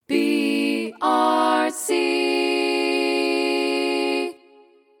Welcome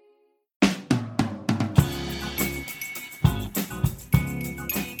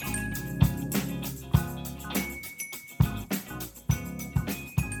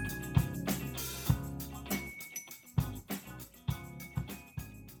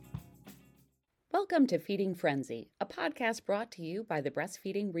to Feeding Frenzy, a podcast brought to you by the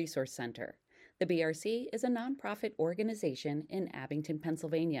Breastfeeding Resource Center. The BRC is a nonprofit organization in Abington,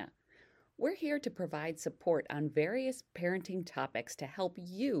 Pennsylvania. We're here to provide support on various parenting topics to help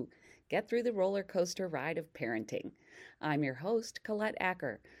you get through the roller coaster ride of parenting. I'm your host, Colette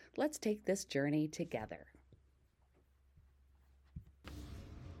Acker. Let's take this journey together.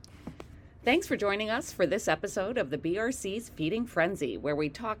 Thanks for joining us for this episode of the BRC's Feeding Frenzy, where we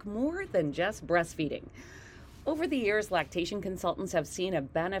talk more than just breastfeeding. Over the years, lactation consultants have seen a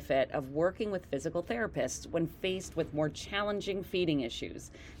benefit of working with physical therapists when faced with more challenging feeding issues.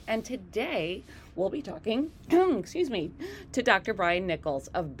 And today, we'll be talking, to Dr. Bryan Nichols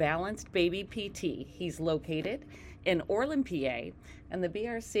of Balanced Baby PT. He's located in Orland, PA, and the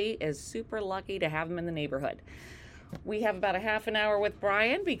BRC is super lucky to have him in the neighborhood. We have about a half an hour with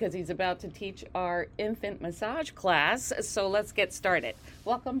Bryan because he's about to teach our infant massage class. So let's get started.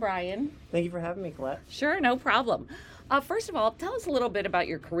 Welcome, Bryan. Thank you for having me, Colette. Sure, no problem. First of all, tell us a little bit about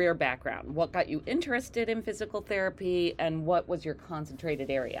your career background. What got you interested in physical therapy and what was your concentrated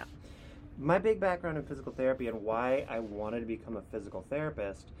area? My big background in physical therapy and why I wanted to become a physical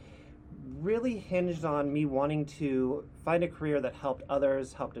therapist really hinged on me wanting to find a career that helped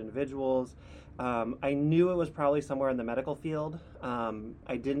others, helped individuals. I knew it was probably somewhere in the medical field.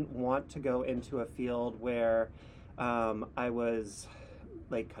 I didn't want to go into a field where I was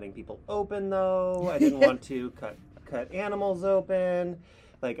like cutting people open, though. I didn't want to cut animals open.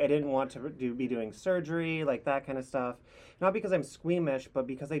 Like I didn't want to be doing surgery, like that kind of stuff. Not because I'm squeamish, but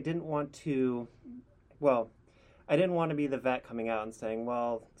because I didn't want to, I didn't want to be the vet coming out and saying,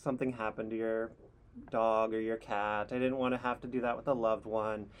 well, something happened to your dog or your cat. I didn't want to have to do that with a loved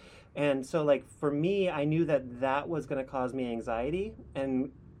one. And so, like, for me, I knew that was going to cause me anxiety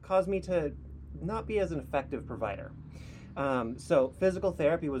and cause me to not be as an effective provider. So physical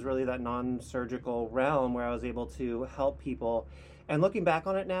therapy was really that non-surgical realm where I was able to help people. And looking back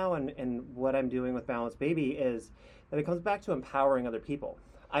on it now and what I'm doing with Balanced Baby is that it comes back to empowering other people.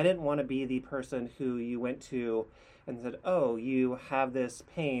 I didn't want to be the person who you went to and said, oh, you have this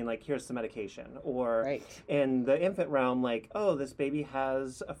pain, like here's some medication. Or right. In the infant realm, like, oh, this baby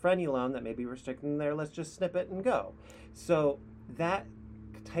has a frenulum that may be restricting there, let's just snip it and go. So that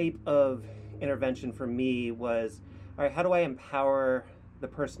type of intervention for me was, all right, how do I empower the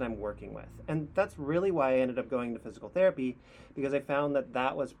person I'm working with? And that's really why I ended up going to physical therapy, because I found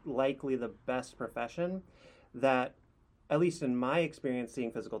that was likely the best profession that, at least in my experience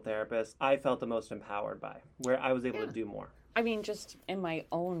seeing physical therapists, I felt the most empowered by, where I was able to do more. I mean, just in my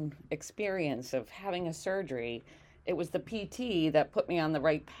own experience of having a surgery, it was the PT that put me on the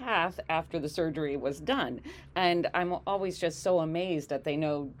right path after the surgery was done. And I'm always just so amazed that they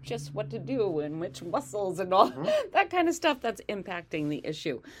know just what to do and which muscles and all that kind of stuff that's impacting the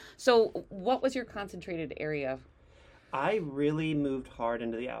issue. So what was your concentrated area? I really moved hard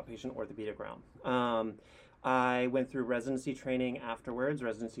into the outpatient orthopedic realm. I went through residency training afterwards,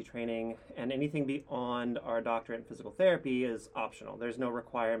 and anything beyond our doctorate in physical therapy is optional. There's no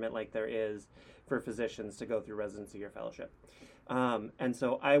requirement like there is for physicians to go through residency or fellowship. And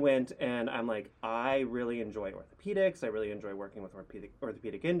so I went and I'm like, I really enjoy orthopedics. I really enjoy working with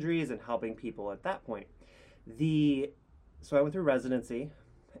orthopedic injuries and helping people at that point. So I went through residency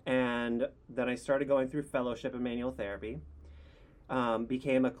and then I started going through fellowship in manual therapy.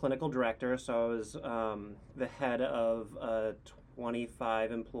 Became a clinical director, so I was the head of a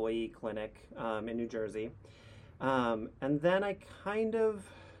 25 employee clinic in New Jersey. And then I kind of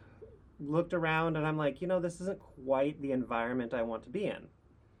looked around and I'm like, this isn't quite the environment I want to be in.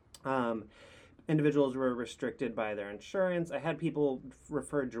 Individuals were restricted by their insurance. I had people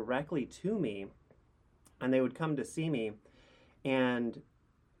referred directly to me and they would come to see me and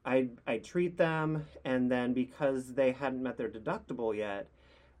I'd treat them, and then because they hadn't met their deductible yet,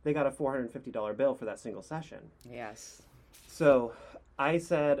 they got a $450 bill for that single session. Yes. So I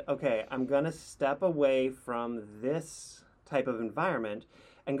said, okay, I'm going to step away from this type of environment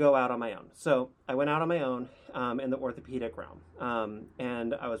and go out on my own. So I went out on my own in the orthopedic realm,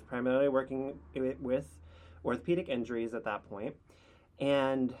 and I was primarily working with orthopedic injuries at that point.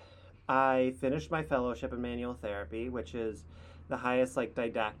 And I finished my fellowship in manual therapy, which is the highest like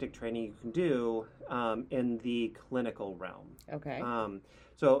didactic training you can do in the clinical realm. Okay.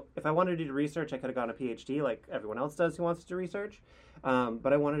 So if I wanted to do research, I could have gone a PhD like everyone else does who wants to do research.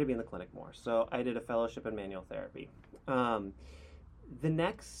 But I wanted to be in the clinic more. So I did a fellowship in manual therapy. The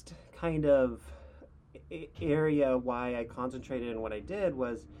next kind of area why I concentrated in what I did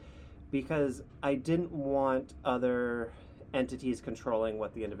was because I didn't want other entities controlling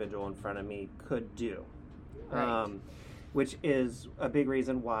what the individual in front of me could do. Right. Which is a big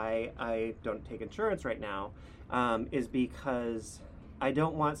reason why I don't take insurance right now, is because I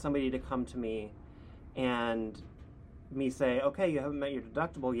don't want somebody to come to me and me say, okay, you haven't met your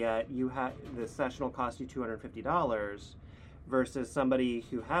deductible yet, the session will cost you $250, versus somebody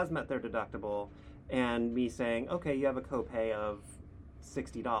who has met their deductible and me saying, okay, you have a copay of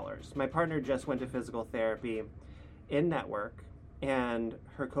 $60. My partner just went to physical therapy in network and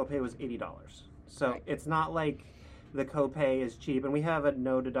her copay was $80. So Right. it's not like the copay is cheap, and we have a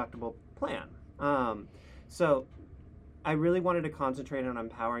no deductible plan. So I really wanted to concentrate on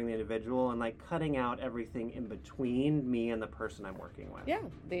empowering the individual and like cutting out everything in between me and the person I'm working with. Yeah,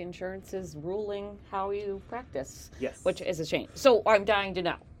 the insurance is ruling how you practice. Yes. Which is a shame. So I'm dying to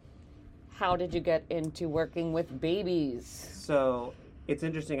know, how did you get into working with babies? So it's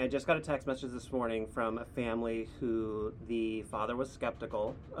interesting. I just got a text message this morning from a family who the father was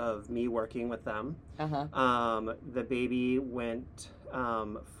skeptical of me working with them. The baby went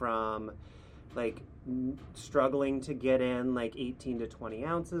from like struggling to get in like 18 to 20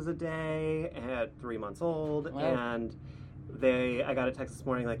 ounces a day at 3 months old. Wow. And I got a text this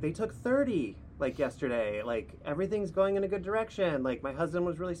morning like they took 30 like yesterday, like everything's going in a good direction, like my husband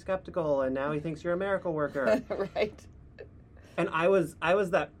was really skeptical and now he thinks you're a miracle worker. Right. And I was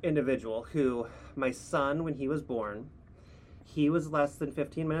that individual who, my son, when he was born, he was less than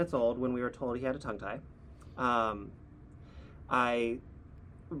 15 minutes old when we were told he had a tongue tie.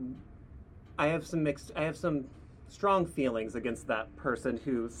 I have some strong feelings against that person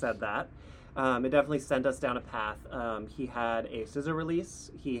who said that. It definitely sent us down a path. He had a scissor release,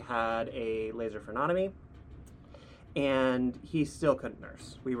 he had a laser frenotomy, and he still couldn't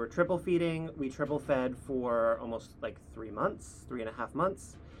nurse. We were triple feeding. We triple fed for almost like 3.5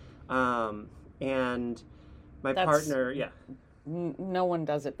 months. And my partner, yeah. No one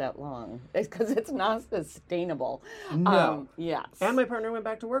does it that long because it's not sustainable. No. Yes. And my partner went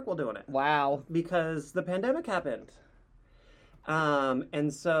back to work while doing it. Wow. Because the pandemic happened.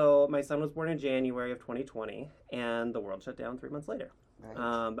 And so my son was born in January of 2020, and the world shut down 3 months later.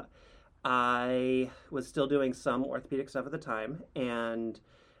 Right. I was still doing some orthopedic stuff at the time, and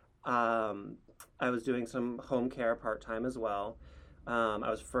I was doing some home care part-time as well.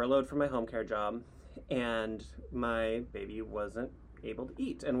 I was furloughed from my home care job, and my baby wasn't able to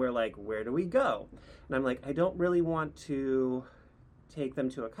eat. And we're like, where do we go? And I'm like, I don't really want to take them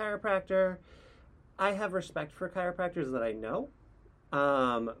to a chiropractor. I have respect for chiropractors that I know,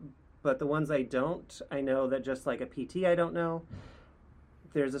 but the ones I don't, I know that just like a PT I don't know,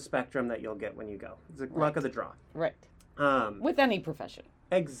 there's a spectrum that you'll get when you go. It's the luck of the draw. Right. With any profession.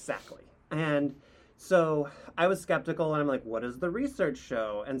 Exactly. And so I was skeptical, and I'm like, what does the research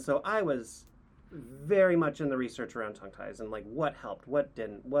show? And so I was very much in the research around tongue ties and like what helped, what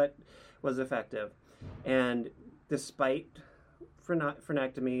didn't, what was effective. And despite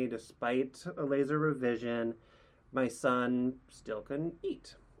frenectomy, despite a laser revision, my son still couldn't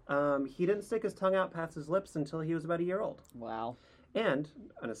eat. He didn't stick his tongue out past his lips until he was about a year old. Wow. And,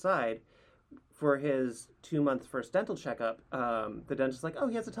 an aside, for his 2-month first dental checkup, the dentist's like, oh,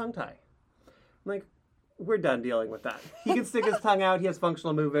 he has a tongue tie. I'm like, we're done dealing with that. He can stick his tongue out, he has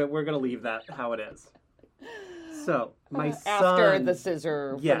functional movement, we're going to leave that how it is. So, my son... After the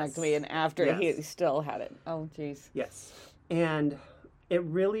scissor Yes. frenectomy and after Yes. he still had it. Oh, jeez. Yes. And it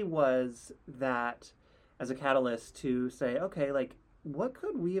really was that as a catalyst to say, okay, like, what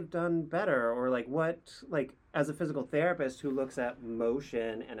could we have done better? Or like what, like as a physical therapist who looks at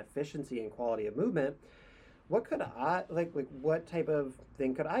motion and efficiency and quality of movement, what could I, like what type of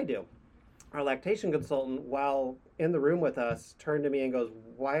thing could I do? Our lactation consultant, while in the room with us, turned to me and goes,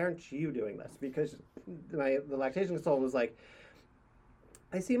 why aren't you doing this? Because the lactation consultant was like,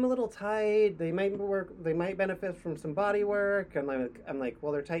 I seem a little tight. They might They might benefit from some body work. And I'm like,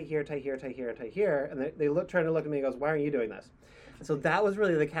 well, they're tight here, tight here, tight here, tight here. And they trying to look at me and goes, why aren't you doing this? So that was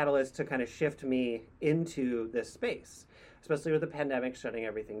really the catalyst to kind of shift me into this space, especially with the pandemic shutting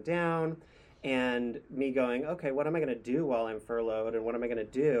everything down and me going, okay, what am I going to do while I'm furloughed, and what am I going to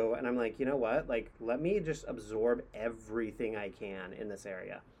do? And I'm like, you know what? Like, let me just absorb everything I can in this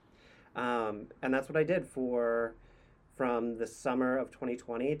area. And that's what I did from the summer of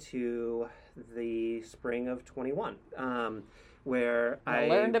 2020 to the spring of 21. where I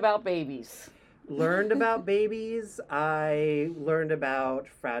learned about babies. Learned about babies. I learned about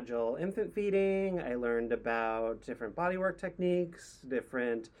fragile infant feeding. I learned about different bodywork techniques,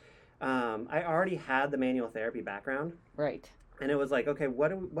 I already had the manual therapy background. Right. And it was like, okay,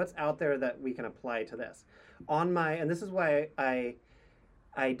 what's out there that we can apply to this? And this is why I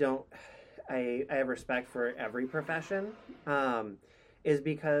have respect for every profession, is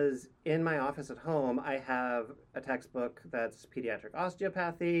because in my office at home, I have a textbook that's pediatric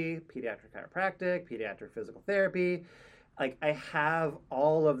osteopathy, pediatric chiropractic, pediatric physical therapy. Like, I have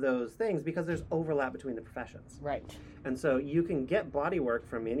all of those things because there's overlap between the professions. Right. And so you can get body work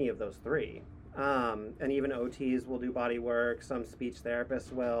from any of those three. And even OTs will do body work, some speech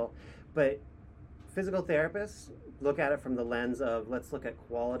therapists will. But physical therapists look at it from the lens of, let's look at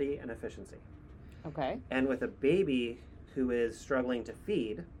quality and efficiency. Okay. And with a baby who is struggling to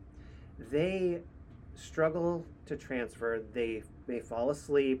feed, they struggle to transfer. They fall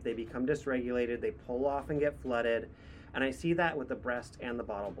asleep, they become dysregulated, they pull off and get flooded. And I see that with the breast and the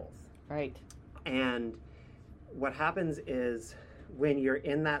bottle both. Right. And what happens is when you're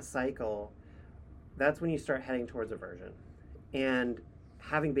in that cycle, that's when you start heading towards aversion. And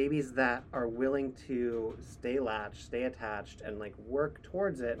having babies that are willing to stay latched, stay attached, and like work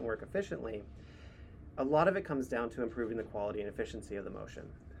towards it and work efficiently, a lot of it comes down to improving the quality and efficiency of the motion.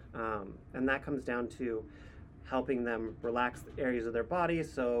 And that comes down to helping them relax the areas of their body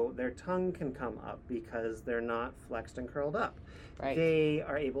so their tongue can come up because they're not flexed and curled up. Right. They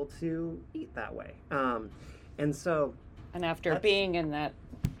are able to eat that way. And after being in that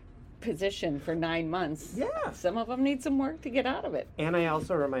position for 9 months, yeah, some of them need some work to get out of it. And I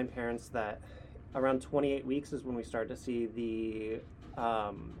also remind parents that around 28 weeks is when we start to see the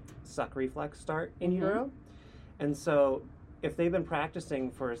suck reflex start in utero. And so if they've been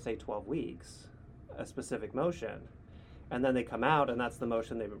practicing for, say, 12 weeks, a specific motion, and then they come out and that's the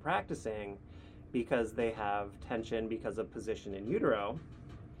motion they've been practicing because they have tension because of position in utero,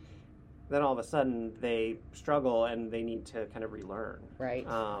 then all of a sudden they struggle and they need to kind of relearn. Right.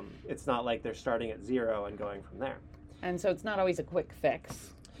 It's not like they're starting at zero and going from there. And so it's not always a quick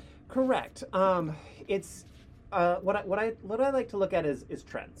fix. Correct. It's what I like to look at is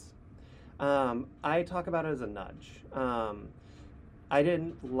trends. I talk about it as a nudge. I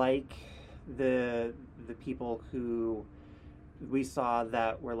didn't like the people who we saw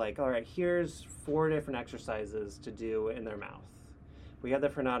that were like, all right, here's 4 different exercises to do in their mouth. We had the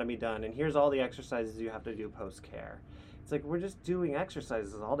frenotomy done, and here's all the exercises you have to do post-care. It's like, we're just doing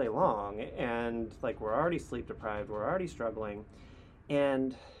exercises all day long, and like, we're already sleep deprived, we're already struggling.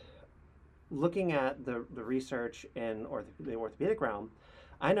 And looking at the research in the orthopedic realm,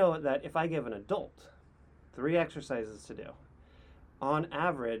 I know that if I give an adult 3 exercises to do, on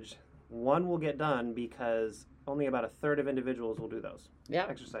average, 1 will get done because only about a third of individuals will do those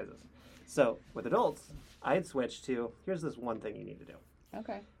exercises. So with adults, I'd switch to, here's this one thing you need to do.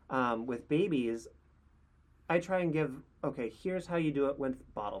 Okay. With babies, I try and give, okay, here's how you do it with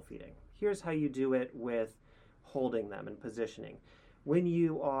bottle feeding. Here's how you do it with holding them and positioning. When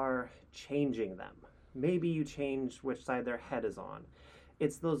you are changing them, maybe you change which side their head is on.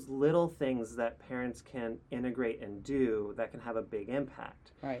 It's those little things that parents can integrate and do that can have a big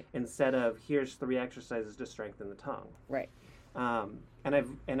impact. Right. Instead of, here's 3 exercises to strengthen the tongue. Right.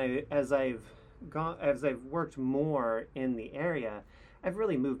 As I've worked more in the area, I've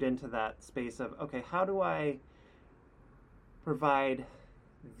really moved into that space of, okay, how do I provide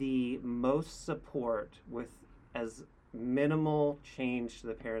the most support with as minimal change to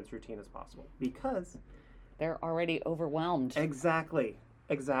the parent's routine as possible? Because they're already overwhelmed. Exactly.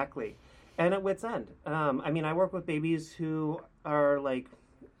 And at wit's end. I work with babies who are like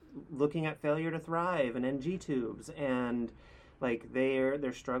looking at failure to thrive and NG tubes, and like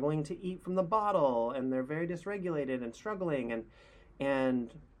they're struggling to eat from the bottle, and they're very dysregulated and struggling,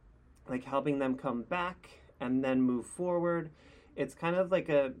 and like helping them come back and then move forward. It's kind of like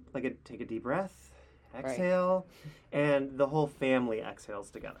a take a deep breath, exhale, and the whole family exhales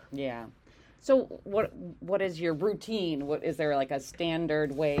together. Yeah. So what is your routine? What is there, like a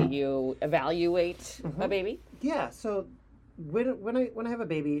standard way you evaluate a baby? Yeah. So when I have a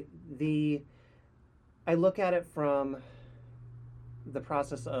baby, I look at it from the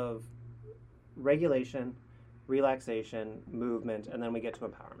process of regulation, relaxation, movement, and then we get to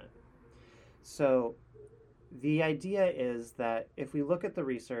empowerment. So the idea is that if we look at the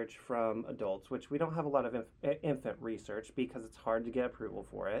research from adults, which we don't have a lot of infant research because it's hard to get approval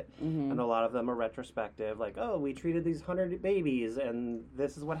for it, and a lot of them are retrospective, like, oh, we treated these 100 babies and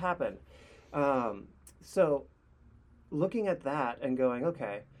this is what happened. So looking at that and going,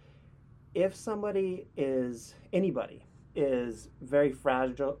 okay, if anybody is very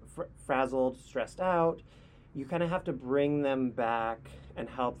frazzled, stressed out, you kind of have to bring them back and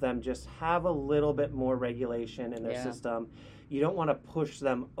help them just have a little bit more regulation in their system. You don't want to push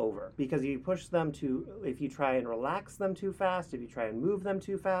them over, because if you try and relax them too fast, if you try and move them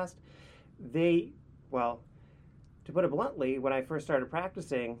too fast, to put it bluntly, when I first started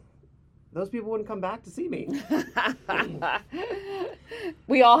practicing, those people wouldn't come back to see me.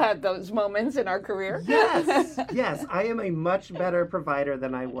 We all had those moments in our career. Yes. I am a much better provider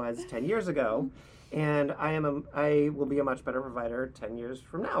than I was 10 years ago, and I will be a much better provider 10 years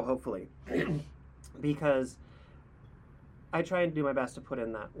from now, hopefully, because I try and do my best to put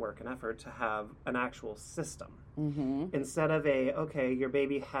in that work and effort to have an actual system instead of your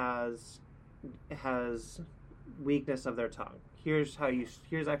baby has weakness of their tongue. Here's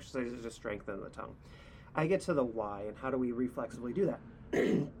exercises to strengthen the tongue. I get to the why and how do we reflexively do that.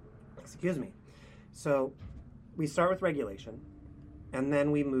 Excuse me. So we start with regulation, and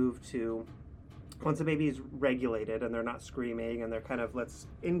then we move to, once the baby's regulated and they're not screaming and they're kind of, let's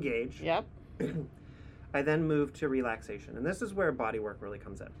engage. Yep. I then move to relaxation, and this is where body work really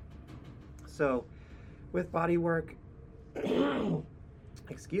comes in. So with body work,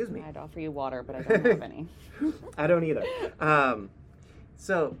 excuse me. I'd offer you water, but I don't have any. I don't either.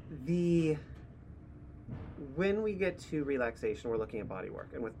 When we get to relaxation, we're looking at body work.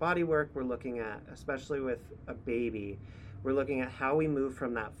 And with body work, we're looking at, especially with a baby, we're looking at how we move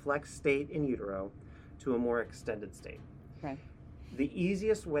from that flex state in utero to a more extended state. Okay. The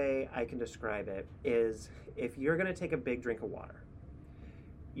easiest way I can describe it is, if you're going to take a big drink of water,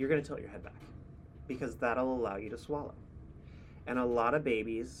 you're going to tilt your head back, because that'll allow you to swallow. And a lot of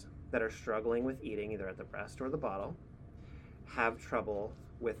babies that are struggling with eating, either at the breast or the bottle, have trouble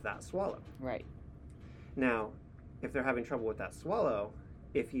with that swallow. Right. Now, if they're having trouble with that swallow,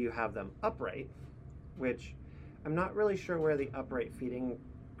 if you have them upright, which I'm not really sure where the upright feeding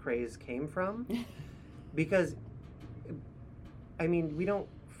craze came from, because, I mean,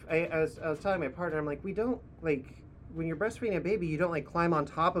 I was telling my partner, I'm like, we don't, like, when you're breastfeeding a baby, you don't, like, climb on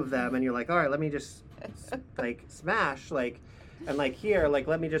top of them and you're like, all right, let me just, like, smash, like, and, like, here, like,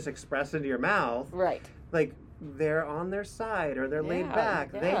 let me just express into your mouth. Right. Like, they're on their side or they're laid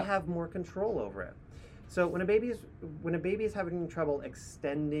back. They have more control over it. So when a baby's having trouble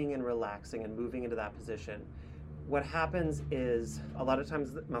extending and relaxing and moving into that position, what happens is, a lot of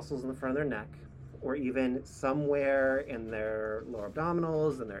times the muscles in the front of their neck, or even somewhere in their lower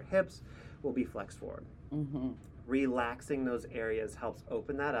abdominals and their hips, will be flexed forward. Relaxing those areas helps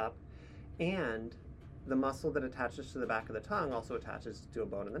open that up, and the muscle that attaches to the back of the tongue also attaches to a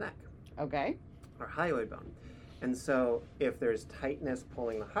bone in the neck. Okay. Our hyoid bone. And so if there's tightness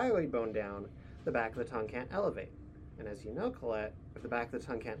pulling the hyoid bone down, the back of the tongue can't elevate. And as you know, Colette, if the back of the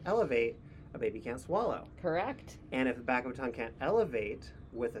tongue can't elevate, a baby can't swallow. Correct. And if the back of the tongue can't elevate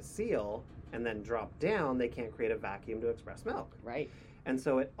with a seal and then drop down, they can't create a vacuum to express milk. Right. And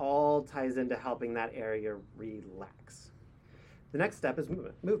so it all ties into helping that area relax. The next step is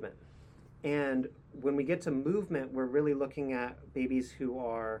movement. And when we get to movement, we're really looking at babies who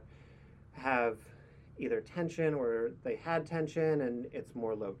have either tension, or they had tension and it's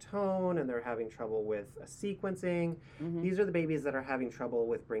more low tone and they're having trouble with a sequencing. These are the babies that are having trouble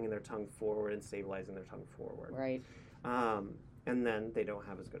with bringing their tongue forward and stabilizing their tongue forward. Right. And then they don't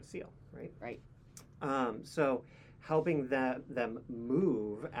have as good a seal, right? Right. So helping them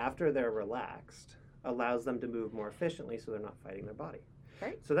move after they're relaxed allows them to move more efficiently, so they're not fighting their body.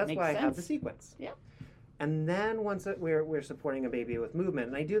 Right. So that's Makes why sense. I have the sequence. Yeah. And then once we're supporting a baby with movement,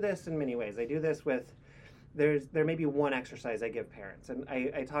 and I do this in many ways. I do this with, there may be one exercise I give parents, and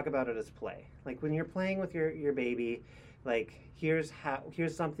I talk about it as play. Like when you're playing with your baby, like here's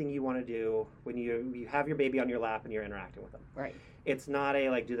something you want to do when you have your baby on your lap and you're interacting with them. Right. It's not a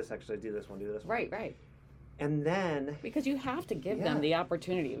like, do this exercise, do this one, do this one. Right, right. And then, because you have to give them the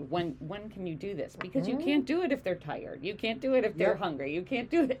opportunity. When can you do this? Because you can't do it if they're tired. You can't do it if they're hungry. You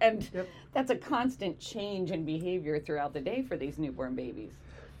can't do it. And that's a constant change in behavior throughout the day for these newborn babies.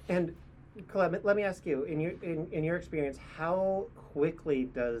 And Colette, let me ask you, in your experience, how quickly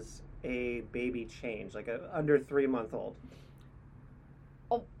does a baby change, like a under 3-month-old?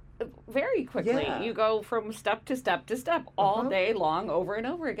 Oh, very quickly. Yeah. You go from step to step to step all day long, over and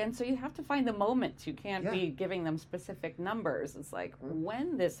over again. So you have to find the moments. You can't be giving them specific numbers. It's like,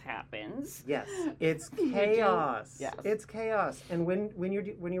 when this happens. Yes, it's chaos. Yes. It's chaos. And when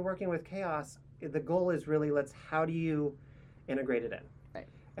you're working with chaos, the goal is really, how do you integrate it in? Right.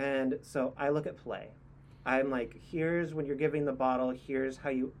 And so I look at play. I'm like, here's when you're giving the bottle, here's how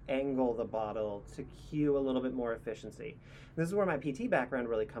you angle the bottle to cue a little bit more efficiency. This is where my PT background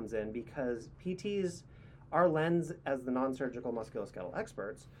really comes in, because PTs our lens as the non-surgical musculoskeletal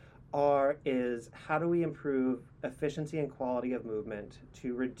experts is how do we improve efficiency and quality of movement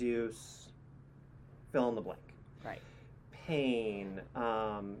to reduce fill in the blank. Right. Pain,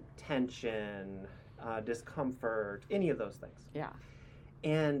 tension, discomfort, any of those things. Yeah.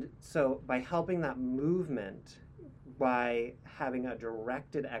 And so by helping that movement, by having a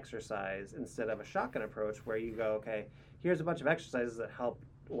directed exercise instead of a shotgun approach where you go, okay, here's a bunch of exercises that help,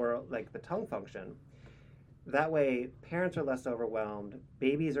 or like the tongue function. That way, parents are less overwhelmed,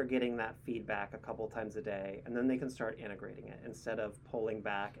 babies are getting that feedback a couple times a day, and then they can start integrating it instead of pulling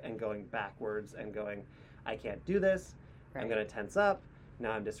back and going backwards and going, I can't do this, I'm going to tense up,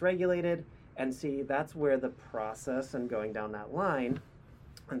 now I'm dysregulated. And see, that's where the process and going down that line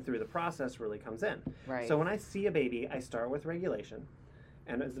and through the process really comes in. Right. So when I see a baby, I start with regulation.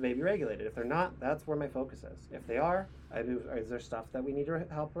 And is the baby regulated? If they're not, that's where my focus is. If they are, is there stuff that we need to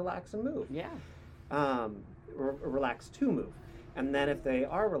help relax and move? Yeah. Relax to move. And then if they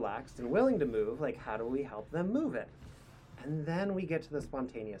are relaxed and willing to move, like how do we help them move it? And then we get to the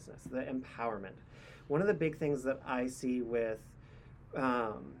spontaneousness, the empowerment. One of the big things that I see with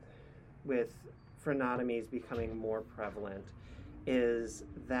frenotomies becoming more prevalent is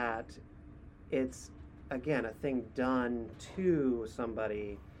that it's, again, a thing done to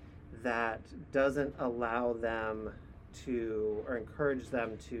somebody that doesn't allow them to, or encourage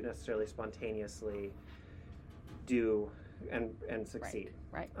them to necessarily spontaneously do and succeed.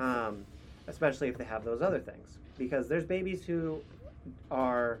 Right. Especially if they have those other things. Because there's babies who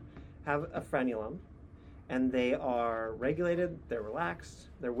have a frenulum, and they are regulated, they're relaxed,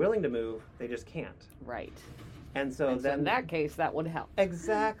 they're willing to move, they just can't. Right. And so then in that case, that would help.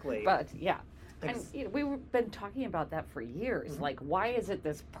 Exactly. But yeah. And we've been talking about that for years. Mm-hmm. Like, why is it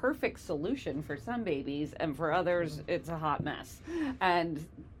this perfect solution for some babies, and for others, it's a hot mess? And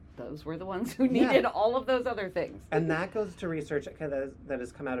those were the ones who needed all of those other things. And that goes to research that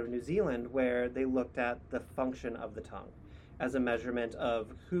has come out of New Zealand, where they looked at the function of the tongue as a measurement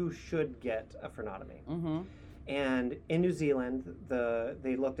of who should get a frenotomy. Mm-hmm. And in New Zealand,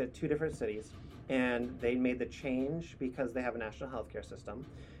 they looked at 2 different cities, and they made the change because they have a national healthcare system.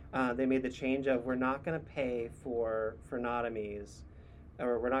 They made the change of, we're not going to pay for frenotomies,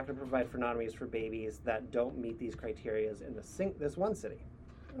 or we're not going to provide frenotomies for babies that don't meet these criteria in this one city.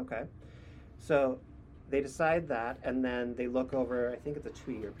 Okay. So they decide that, and then they look over, I think it's a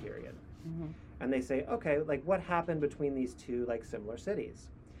 2-year period. Mm-hmm. And they say, okay, like what happened between these 2 like similar cities?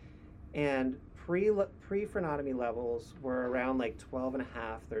 And pre-frenotomy levels were around like 12.5,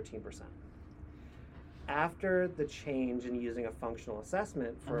 13%. After the change in using a functional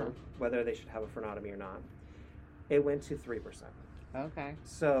assessment for whether they should have a frenotomy or not, it went to 3%. Okay.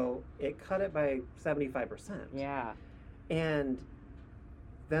 So it cut it by 75%. Yeah. And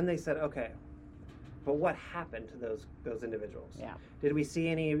then they said, okay, but what happened to those individuals? Yeah. Did we see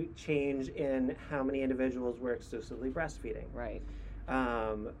any change in how many individuals were exclusively breastfeeding? Right.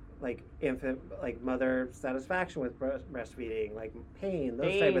 Like infant, like mother satisfaction with breastfeeding, like pain,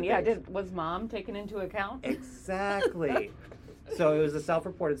 those type of things. Was mom taken into account? Exactly. So it was the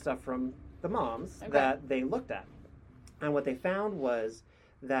self-reported stuff from the moms that they looked at. And what they found was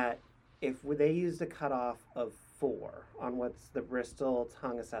that if they used a cutoff of 4 on what's the Bristol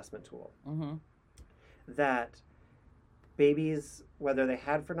tongue assessment tool, that babies, whether they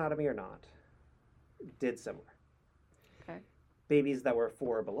had frenotomy or not, did similar. Okay. Babies that were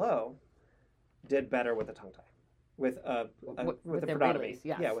 4 or below did better with a tongue tie, with a frenotomy. Release,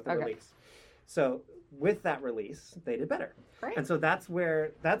 yes. Yeah, with the release. So with that release, they did better. Great. And so that's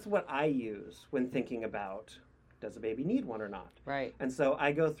what I use when thinking about, does a baby need one or not? Right. And so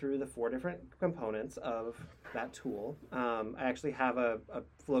I go through the 4 different components of that tool. I actually have a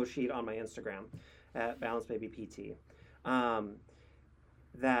flow sheet on my Instagram at Balanced Baby PT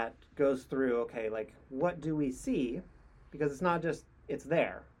that goes through, okay, like what do we see? Because it's not just, it's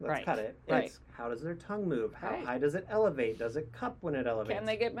there, let's cut it. It's how does their tongue move? How high does it elevate? Does it cup when it elevates? Can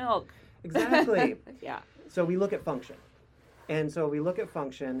they get milk? Exactly. Yeah. So we look at function. And so we look at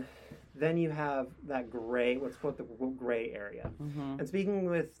function, then you have that gray, let's quote the gray area. Mm-hmm. And speaking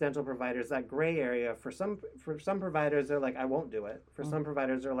with dental providers, that gray area, for some providers, they're like, I won't do it. For some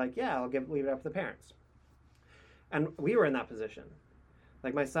providers, they're like, yeah, leave it up to the parents. And we were in that position.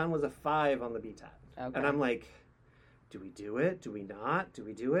 Like my son was a 5 on the BTAT. Okay. And I'm like, do we do it? Do we not? Do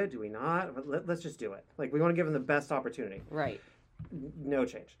we do it? Do we not? Let's just do it. Like we want to give them the best opportunity. Right. No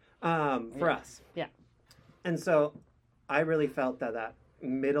change for us. Yeah. And so I really felt that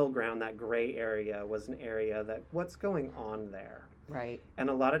middle ground, that gray area, was an area that what's going on there. Right. And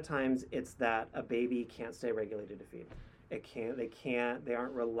a lot of times it's that a baby can't stay regulated to feed. They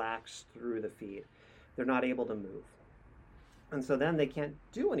aren't relaxed through the feed. they're not able to move. And so then they can't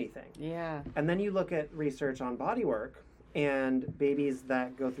do anything. Yeah. And then you look at research on body work and babies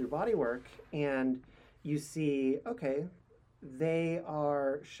that go through body work, and you see, okay, they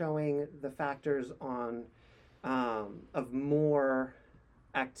are showing the factors on of more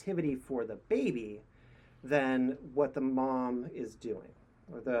activity for the baby than what the mom is doing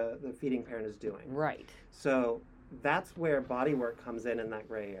or the feeding parent is doing. Right. So that's where body work comes in that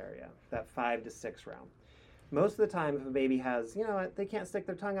gray area, that 5 to 6 round. Most of the time, if a baby has, they can't stick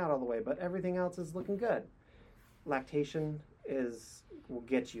their tongue out all the way, but everything else is looking good, lactation will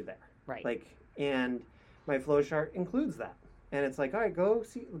get you there. Right. And my flow chart includes that. And it's like, all right, go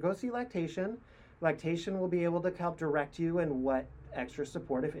see lactation. Lactation will be able to help direct you in what extra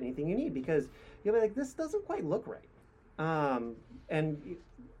support, if anything, you need, because you'll be like, this doesn't quite look right. And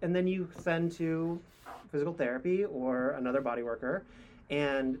then you send to physical therapy or another body worker,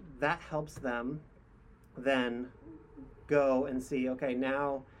 and that helps them then go and see, okay,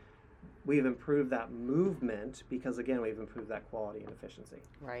 now we've improved that movement because, again, we've improved that quality and efficiency.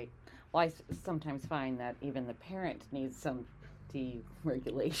 Right. Well, I sometimes find that even the parent needs some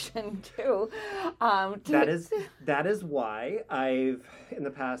deregulation too. That is why I've, in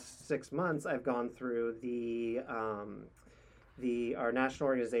the past 6 months, I've gone through our national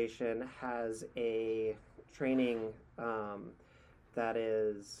organization has a training that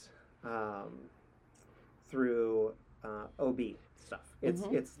is through OB stuff.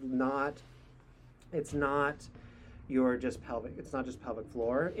 It's not your just pelvic. It's not just pelvic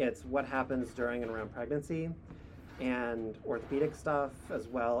floor. It's what happens during and around pregnancy, and orthopedic stuff, as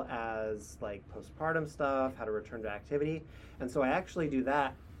well as like postpartum stuff, how to return to activity. And so I actually do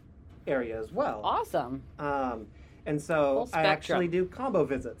that area as well. Awesome. And so I actually do combo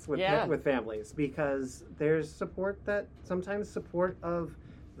visits with families, because there's support that sometimes support of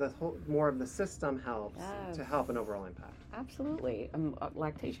the whole, more of the system helps to help an overall impact. Absolutely.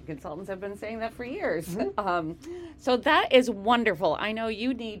 Lactation consultants have been saying that for years. So that is wonderful. I know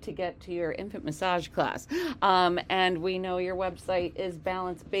you need to get to your infant massage class. And we know your website is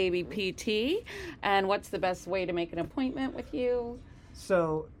Balance Baby PT. And what's the best way to make an appointment with you?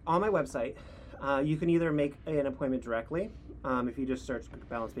 So on my website, you can either make an appointment directly. If you just search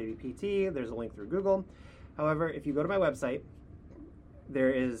Balance Baby PT, there's a link through Google. However, if you go to my website,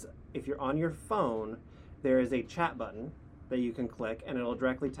 if you're on your phone, there is a chat button that you can click, and it'll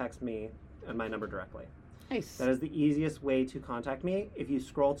directly text me and my number directly. Nice. That is the easiest way to contact me. If you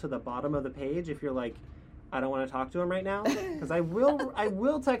scroll to the bottom of the page, if you're like, I don't want to talk to him right now, because I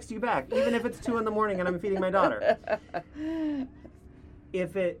will text you back, even if it's 2 a.m. and I'm feeding my daughter.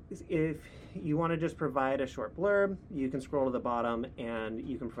 If you want to just provide a short blurb, you can scroll to the bottom and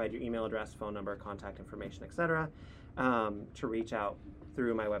you can provide your email address, phone number, contact information, etc., to reach out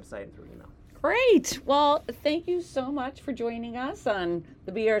through my website and through email. Great. Well, thank you so much for joining us on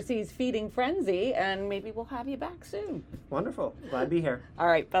the BRC's Feeding Frenzy, and maybe we'll have you back soon. Wonderful. Glad to be here. All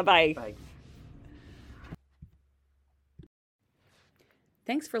right. Bye-bye. Bye.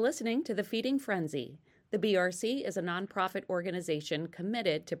 Thanks for listening to the Feeding Frenzy. The BRC is a nonprofit organization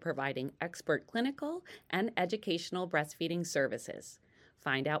committed to providing expert clinical and educational breastfeeding services.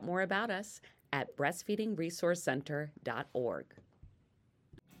 Find out more about us at breastfeedingresourcecenter.org.